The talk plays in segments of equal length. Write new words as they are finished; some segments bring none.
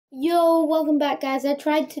Yo, welcome back guys. I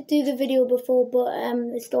tried to do the video before but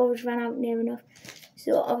the storage ran out near enough.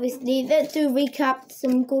 So obviously let's do a recap,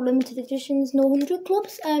 some gold limited editions, no 100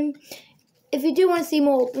 clubs. If you do want to see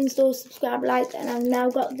more opens, so subscribe, like, and I've now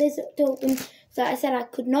got this to open. So I said I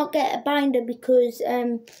could not get a binder because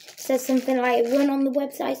it says something like run on the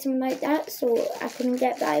website, something like that. So I couldn't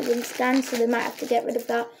get that, it wouldn't scan, so they might have to get rid of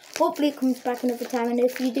that. Hopefully it comes back another time, and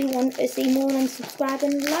if you do want to see more, then subscribe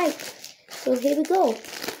and like. So here we go.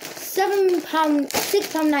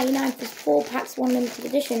 £6.99 for 4 packs, 1 limited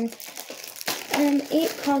edition.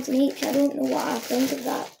 8 cards in each. I don't know what I think of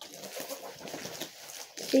that.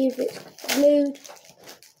 See if it's glued.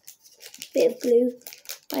 Bit of glue.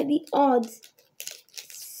 Like the odds.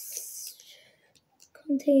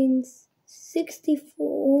 Contains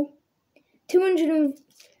 64.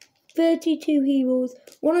 232 heroes.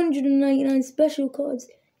 199 special cards.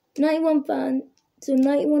 91 fans. So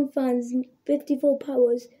 91 fans. 54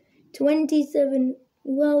 powers. 27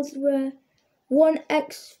 world's rare, 1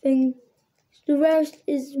 X thing. The rarest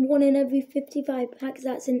is 1 in every 55 packs.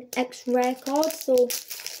 That's an X rare card. So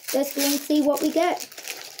let's go and see what we get.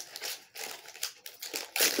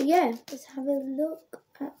 So yeah, let's have a look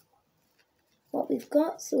at what we've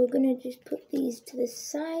got. So we're gonna just put these to the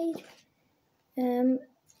side.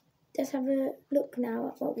 Let's have a look now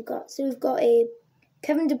at what we've got. So we've got a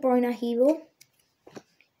Kevin De Bruyne hero,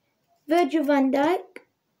 Virgil van Dijk,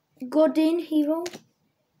 Godin hero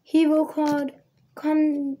card,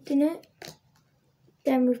 candidate.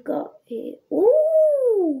 Then we've got a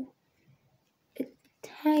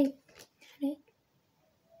Titanic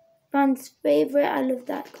fan's favorite. I love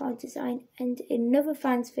that card design, and another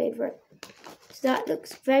fan's favorite. So that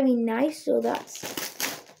looks very nice. So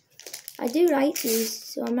I do like these,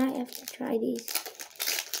 so I might have to try these.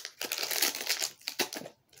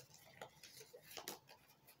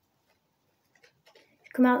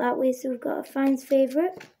 Come out that way. So we've got a fan's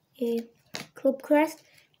favourite, a club crest,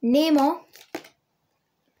 Neymar,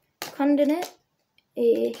 candidate,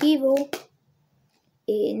 a hero,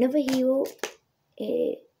 another hero,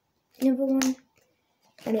 another one,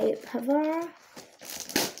 and a Pavara.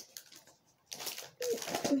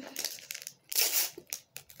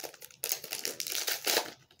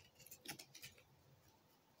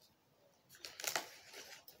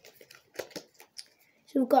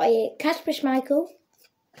 So we've got a Kasper Schmeichel,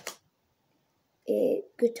 a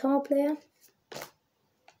guitar player,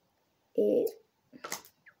 a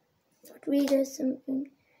reader something,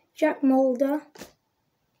 Jack Mulder,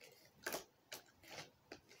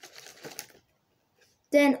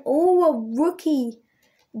 then a rookie.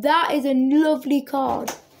 That is a lovely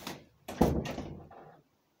card.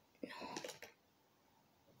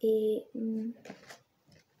 An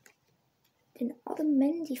other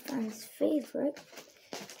Mendy fan's favourite.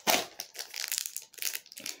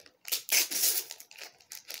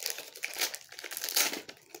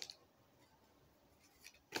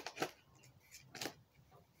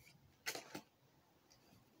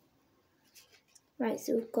 Right,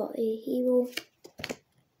 so we've got a hero,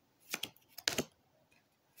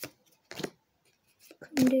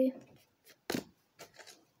 Kunde,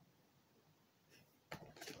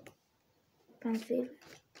 fan favourite,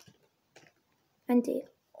 and a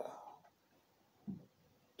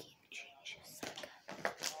game changer Saka.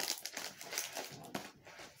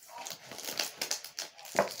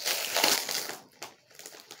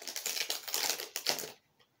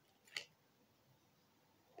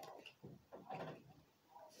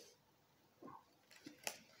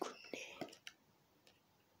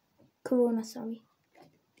 Corona, sorry.